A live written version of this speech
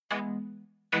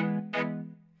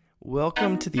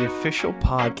Welcome to the official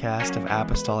podcast of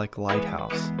Apostolic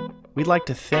Lighthouse. We'd like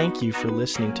to thank you for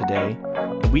listening today,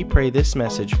 and we pray this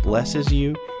message blesses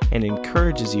you and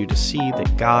encourages you to see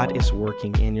that God is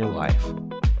working in your life.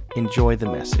 Enjoy the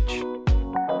message.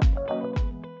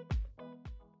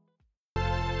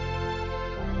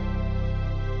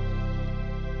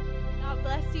 God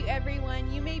bless you,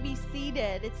 everyone. You may be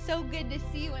seated. It's so good to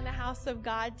see you in the house of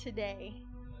God today.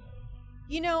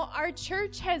 You know, our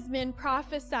church has been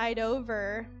prophesied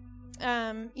over,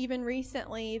 even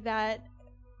recently, that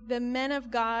the men of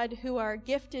God who are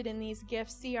gifted in these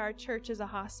gifts see our church as a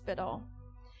hospital.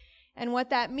 And what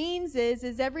that means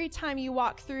is every time you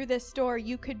walk through this door,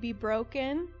 you could be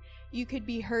broken, you could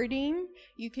be hurting,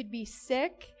 you could be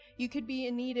sick, you could be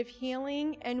in need of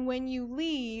healing. And when you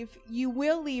leave, you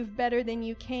will leave better than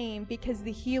you came because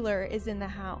the healer is in the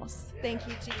house. Thank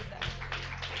you, Jesus.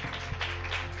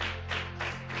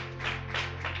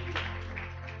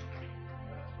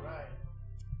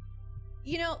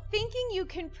 You know, thinking you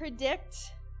can predict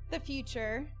the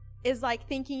future is like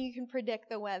thinking you can predict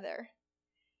the weather.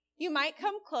 You might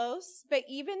come close, but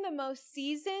even the most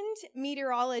seasoned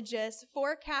meteorologists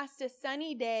forecast a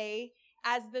sunny day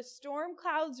as the storm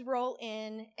clouds roll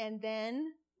in and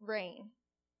then rain.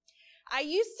 I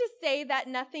used to say that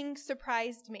nothing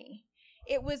surprised me.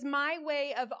 It was my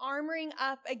way of armoring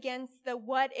up against the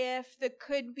what if, the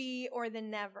could be, or the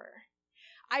never.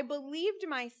 I believed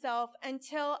myself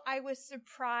until I was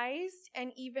surprised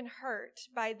and even hurt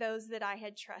by those that I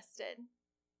had trusted.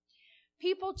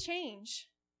 People change,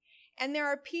 and there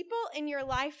are people in your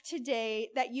life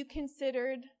today that you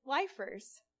considered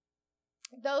lifers.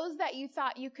 Those that you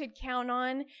thought you could count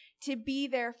on to be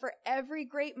there for every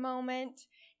great moment,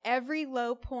 every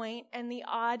low point, and the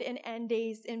odd and end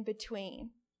days in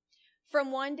between.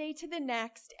 From one day to the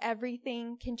next,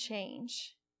 everything can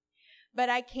change. But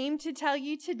I came to tell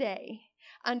you today,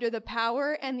 under the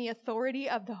power and the authority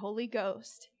of the Holy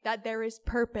Ghost, that there is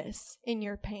purpose in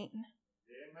your pain.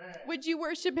 Amen. Would you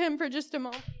worship him for just a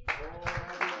moment?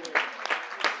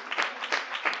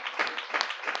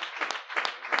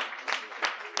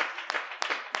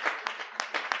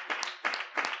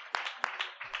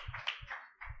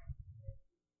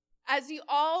 As you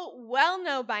all well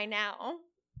know by now,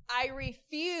 I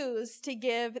refuse to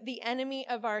give the enemy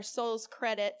of our souls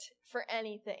credit for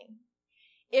anything.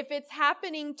 If it's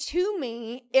happening to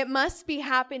me, it must be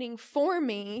happening for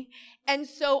me. And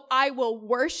so I will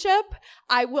worship,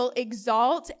 I will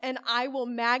exalt, and I will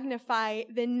magnify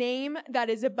the name that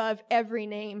is above every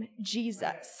name,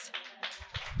 Jesus.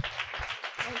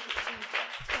 Thank you, Jesus.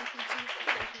 Thank you, Jesus.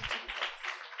 Thank you, Jesus.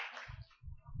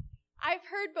 I've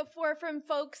heard before from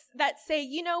folks that say,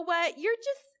 you know what, you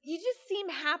just seem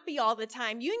happy all the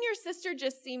time. You and your sister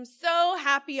just seem so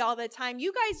happy all the time.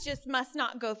 You guys just must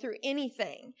not go through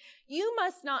anything. You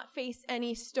must not face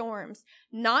any storms.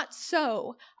 Not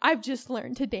so. I've just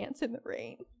learned to dance in the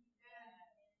rain.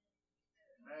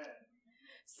 Amen.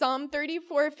 Psalm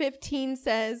 34:15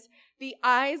 says, "The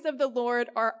eyes of the Lord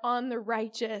are on the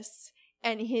righteous,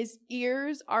 and his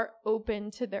ears are open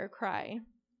to their cry."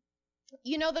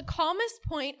 You know, the calmest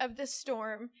point of the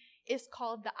storm is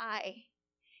called the eye.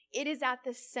 It is at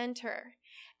the center,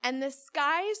 and the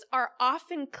skies are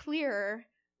often clearer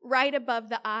right above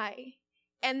the eye,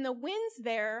 and the winds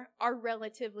there are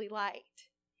relatively light.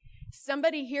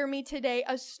 Somebody hear me today.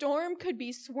 A storm could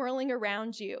be swirling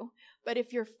around you, but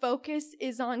if your focus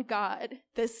is on God,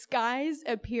 the skies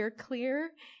appear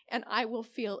clear, and I will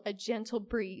feel a gentle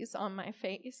breeze on my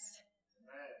face.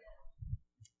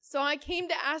 So I came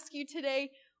to ask you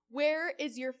today, where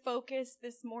is your focus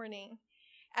this morning?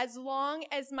 As long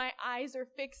as my eyes are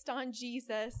fixed on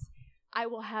Jesus, I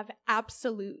will have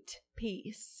absolute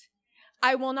peace.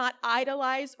 I will not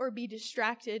idolize or be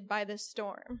distracted by the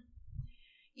storm.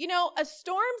 You know, a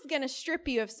storm's going to strip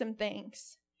you of some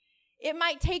things. It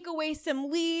might take away some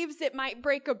leaves, it might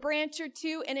break a branch or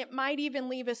two, and it might even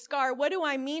leave a scar. What do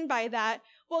I mean by that?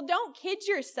 Well, don't kid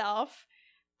yourself.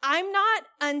 I'm not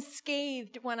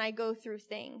unscathed when I go through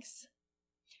things.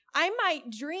 I might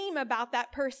dream about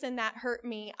that person that hurt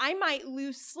me. I might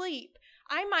lose sleep.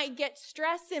 I might get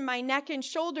stress in my neck and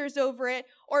shoulders over it.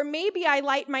 Or maybe I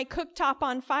light my cooktop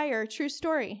on fire. True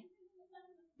story.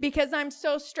 Because I'm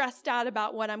so stressed out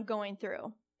about what I'm going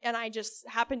through. And I just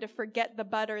happen to forget the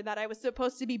butter that I was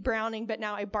supposed to be browning, but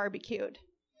now I barbecued.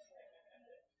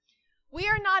 We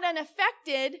are not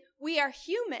unaffected. We are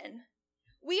human.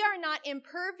 We are not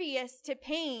impervious to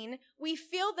pain. We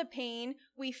feel the pain,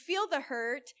 we feel the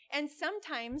hurt, and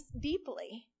sometimes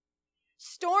deeply.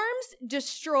 Storms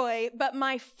destroy, but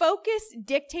my focus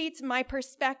dictates my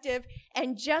perspective.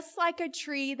 And just like a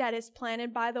tree that is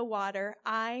planted by the water,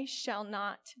 I shall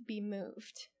not be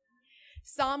moved.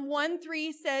 Psalm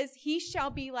 1:3 says, he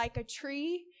shall be like a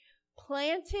tree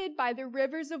planted by the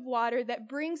rivers of water that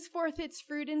brings forth its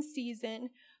fruit in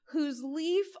season, whose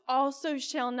leaf also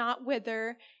shall not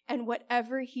wither, and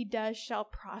whatever he does shall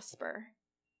prosper.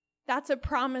 That's a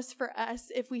promise for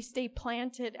us if we stay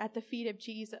planted at the feet of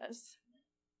Jesus.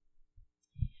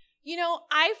 You know,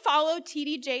 I follow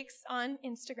T.D. Jakes on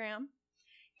Instagram,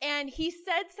 and he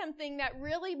said something that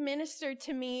really ministered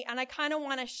to me, and I kind of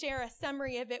want to share a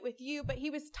summary of it with you, but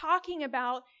he was talking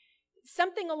about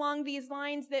something along these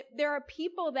lines that there are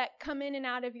people that come in and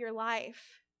out of your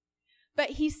life. But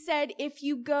he said, if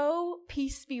you go,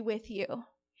 peace be with you.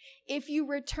 If you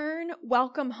return,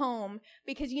 welcome home.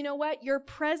 Because you know what? Your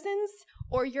presence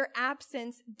or your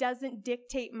absence doesn't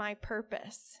dictate my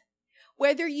purpose.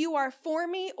 Whether you are for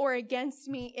me or against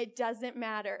me, it doesn't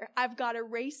matter. I've got a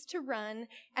race to run,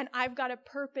 and I've got a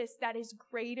purpose that is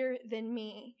greater than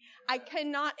me. I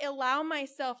cannot allow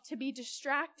myself to be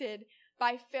distracted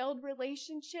by failed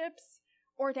relationships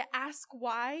or to ask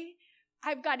why.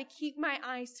 I've got to keep my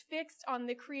eyes fixed on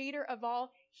the creator of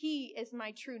all. He is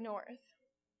my true north.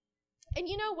 And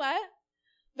you know what?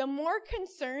 The more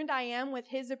concerned I am with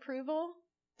his approval,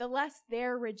 the less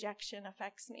their rejection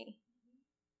affects me.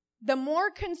 The more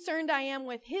concerned I am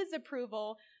with his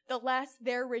approval, the less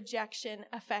their rejection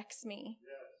affects me.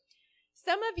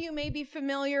 Some of you may be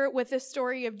familiar with the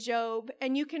story of Job,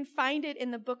 and you can find it in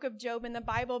the book of Job in the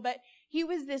Bible, but he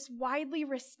was this widely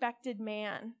respected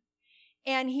man.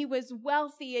 And he was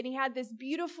wealthy, and he had this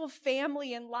beautiful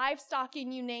family and livestock,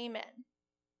 and you name it.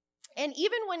 And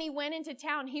even when he went into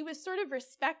town, he was sort of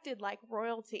respected like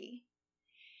royalty.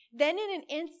 Then in an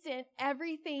instant,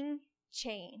 everything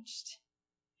changed.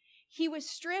 He was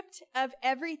stripped of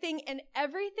everything, and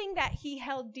everything that he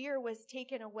held dear was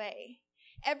taken away.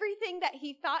 Everything that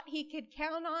he thought he could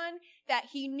count on, that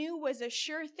he knew was a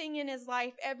sure thing in his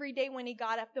life every day when he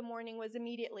got up the morning, was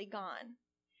immediately gone.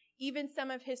 Even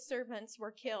some of his servants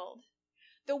were killed.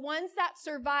 The ones that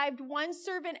survived, one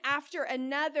servant after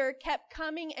another, kept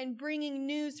coming and bringing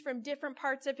news from different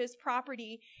parts of his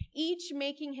property, each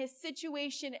making his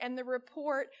situation and the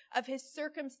report of his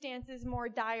circumstances more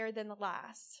dire than the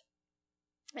last.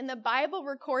 And the Bible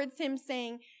records him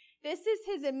saying, this is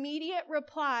his immediate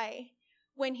reply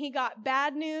when he got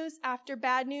bad news after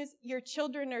bad news. Your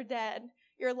children are dead.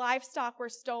 Your livestock were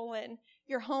stolen.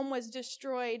 Your home was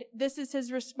destroyed. This is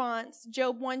his response,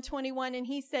 Job 1:21. And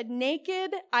he said,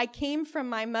 naked I came from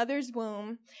my mother's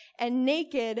womb, and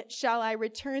naked shall I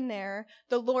return there.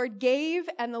 The Lord gave,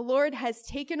 and the Lord has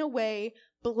taken away.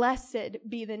 Blessed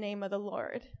be the name of the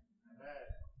Lord.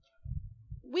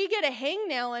 We get a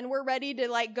hangnail and we're ready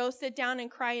to go sit down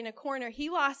and cry in a corner. He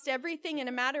lost everything in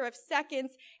a matter of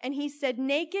seconds, and he said,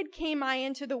 naked came I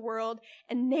into the world,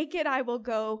 and naked I will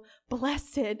go.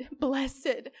 Blessed,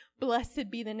 blessed,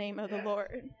 blessed be the name of the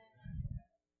Lord.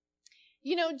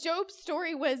 You know, Job's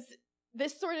story was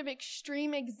this sort of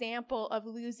extreme example of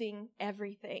losing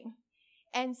everything.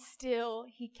 And still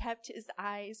he kept his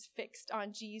eyes fixed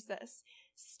on Jesus.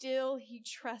 Still he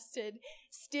trusted.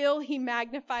 Still he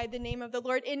magnified the name of the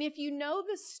Lord. And if you know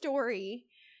the story,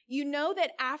 you know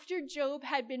that after Job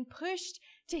had been pushed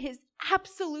to his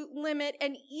absolute limit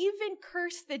and even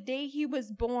cursed the day he was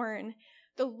born,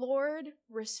 the Lord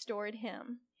restored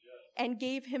him and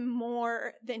gave him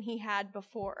more than he had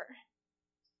before.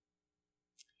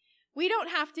 We don't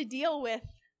have to deal with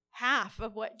half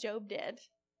of what Job did.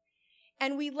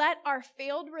 And we let our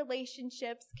failed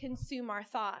relationships consume our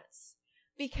thoughts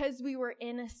because we were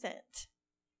innocent,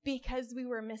 because we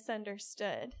were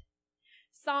misunderstood.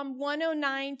 Psalm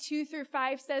 109,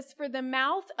 2-5 says, for the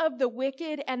mouth of the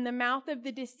wicked and the mouth of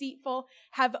the deceitful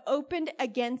have opened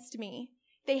against me.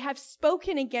 They have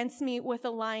spoken against me with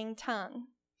a lying tongue.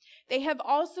 They have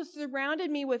also surrounded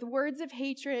me with words of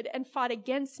hatred and fought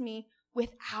against me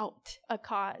without a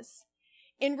cause.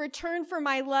 In return for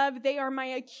my love, they are my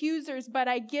accusers, but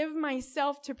I give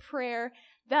myself to prayer.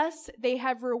 Thus they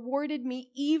have rewarded me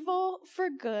evil for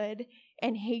good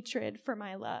and hatred for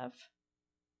my love.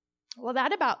 Well,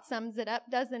 that about sums it up,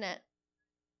 doesn't it?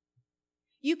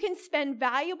 You can spend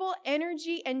valuable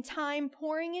energy and time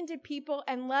pouring into people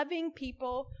and loving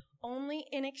people only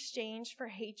in exchange for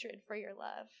hatred for your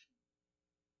love.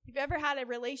 You've ever had a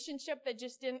relationship that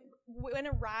just went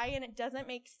awry and it doesn't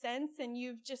make sense, and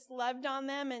you've just loved on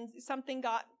them and something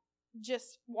got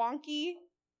just wonky?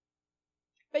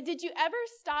 But did you ever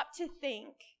stop to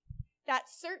think that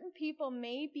certain people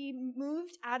may be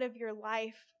moved out of your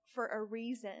life for a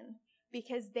reason,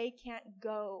 because they can't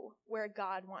go where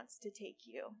God wants to take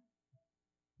you.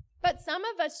 But some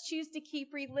of us choose to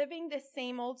keep reliving this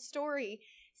same old story,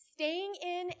 staying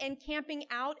in and camping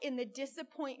out in the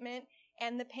disappointment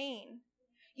and the pain.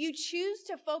 You choose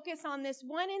to focus on this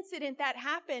one incident that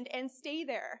happened and stay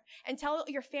there and tell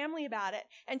your family about it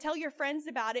and tell your friends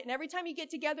about it. And every time you get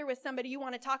together with somebody, you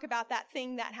want to talk about that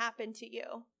thing that happened to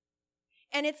you.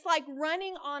 And it's like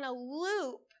running on a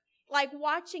loop, like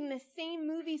watching the same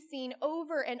movie scene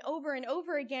over and over and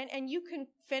over again, and you can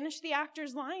finish the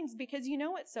actor's lines because you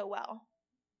know it so well.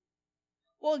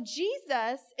 Well,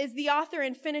 Jesus is the author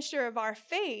and finisher of our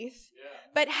faith,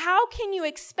 but how can you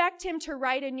expect him to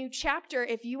write a new chapter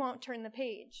if you won't turn the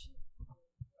page?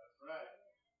 That's right.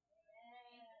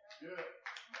 Good.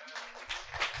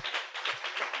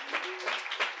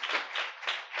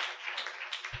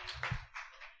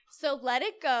 So let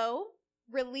it go,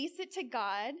 release it to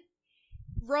God.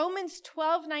 Romans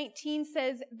 12:19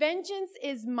 says, "Vengeance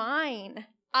is mine,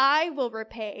 I will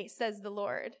repay," says the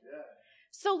Lord. Yeah.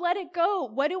 So let it go.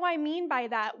 What do I mean by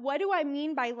that? What do I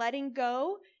mean by letting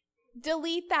go?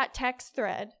 Delete that text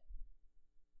thread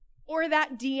or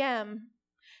that DM.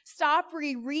 Stop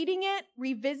rereading it,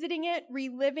 revisiting it,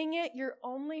 reliving it. You're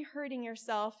only hurting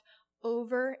yourself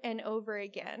over and over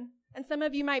again. And some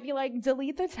of you might be like,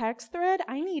 delete the text thread?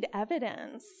 I need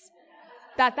evidence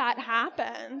that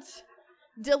happened.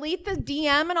 Delete the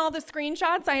DM and all the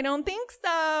screenshots? I don't think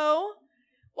so.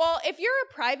 Well, if you're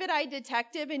a private eye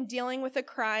detective and dealing with a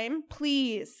crime,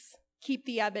 please keep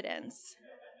the evidence,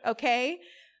 okay?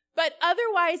 But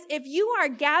otherwise, if you are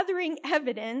gathering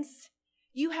evidence,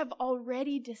 you have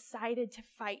already decided to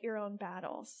fight your own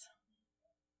battles.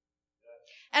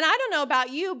 And I don't know about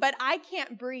you, but I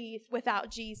can't breathe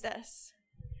without Jesus.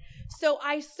 So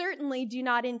I certainly do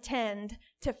not intend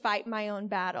to fight my own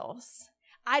battles.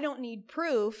 I don't need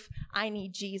proof. I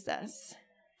need Jesus.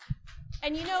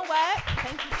 And you know what?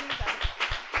 Thank you, Jesus.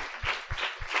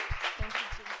 Thank you,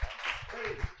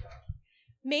 Jesus.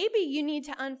 Maybe you need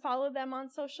to unfollow them on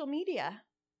social media.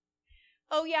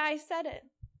 Oh, yeah, I said it.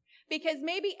 Because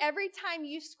maybe every time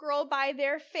you scroll by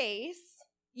their face,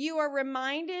 you are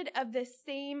reminded of the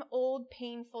same old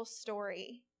painful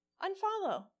story.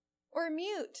 Unfollow or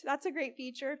mute. That's a great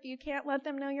feature if you can't let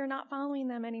them know you're not following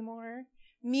them anymore.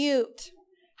 Mute.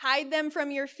 Hide them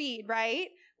from your feed, right?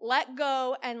 Let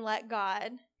go and let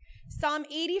God. Psalm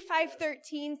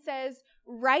 85:13 says,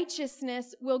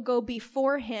 "Righteousness will go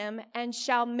before him and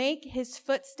shall make his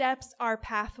footsteps our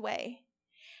pathway."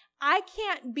 I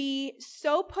can't be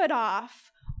so put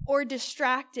off or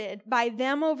distracted by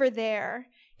them over there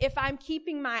if I'm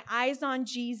keeping my eyes on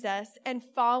Jesus and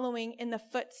following in the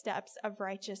footsteps of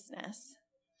righteousness.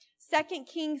 2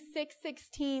 Kings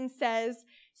 6:16 says,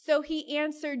 "So he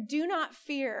answered, 'Do not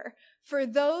fear, for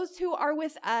those who are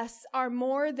with us are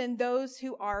more than those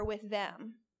who are with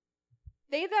them.'"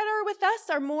 They that are with us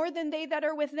are more than they that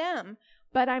are with them,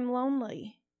 but I'm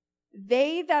lonely.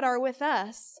 They that are with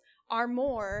us are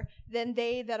more than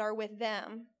they that are with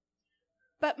them.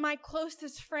 But my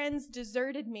closest friends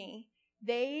deserted me.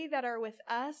 They that are with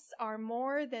us are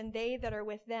more than they that are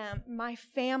with them. My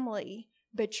family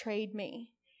betrayed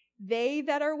me. They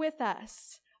that are with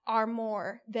us are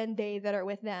more than they that are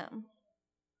with them.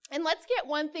 And let's get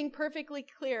one thing perfectly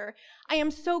clear. I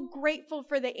am so grateful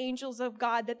for the angels of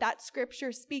God that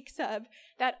scripture speaks of,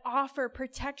 that offer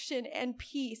protection and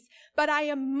peace. But I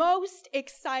am most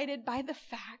excited by the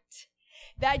fact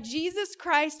that Jesus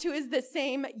Christ, who is the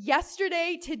same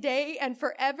yesterday, today, and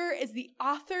forever, is the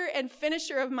author and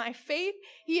finisher of my faith.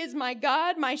 He is my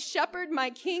God, my shepherd, my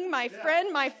king, my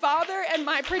friend, my father, and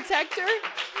my protector,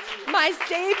 my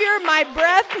savior, my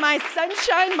breath, my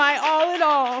sunshine, my all in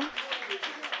all.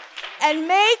 And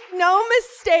make no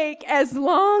mistake, as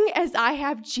long as I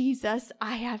have Jesus,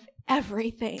 I have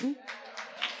everything.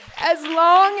 As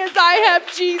long as I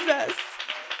have Jesus,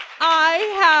 I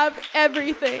have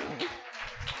everything.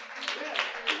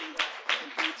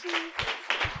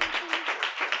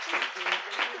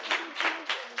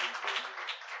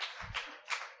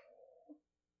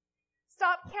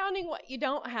 Stop counting what you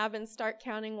don't have and start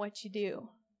counting what you do.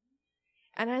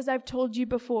 And as I've told you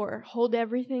before, hold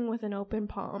everything with an open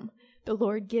palm. The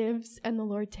Lord gives and the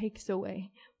Lord takes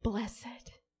away.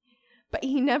 Blessed. But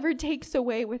he never takes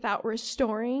away without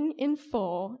restoring in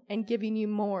full and giving you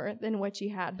more than what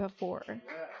you had before.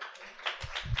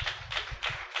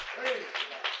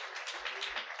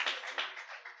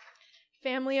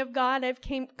 Family of God, I've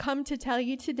come to tell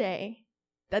you today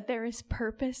that there is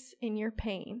purpose in your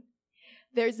pain.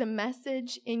 There's a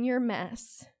message in your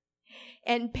mess.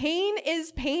 And pain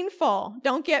is painful.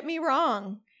 Don't get me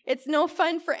wrong. It's no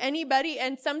fun for anybody,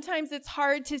 and sometimes it's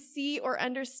hard to see or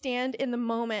understand in the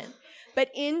moment.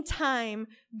 But in time,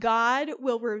 God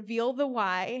will reveal the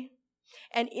why,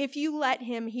 and if you let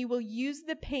him, he will use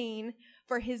the pain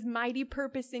for his mighty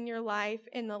purpose in your life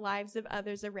and the lives of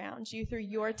others around you through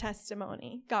your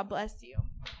testimony. God bless you.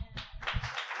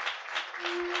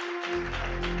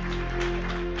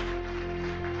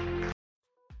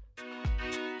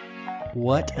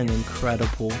 What an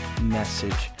incredible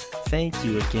message. Thank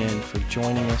you again for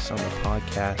joining us on the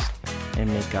podcast, and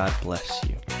may God bless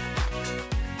you.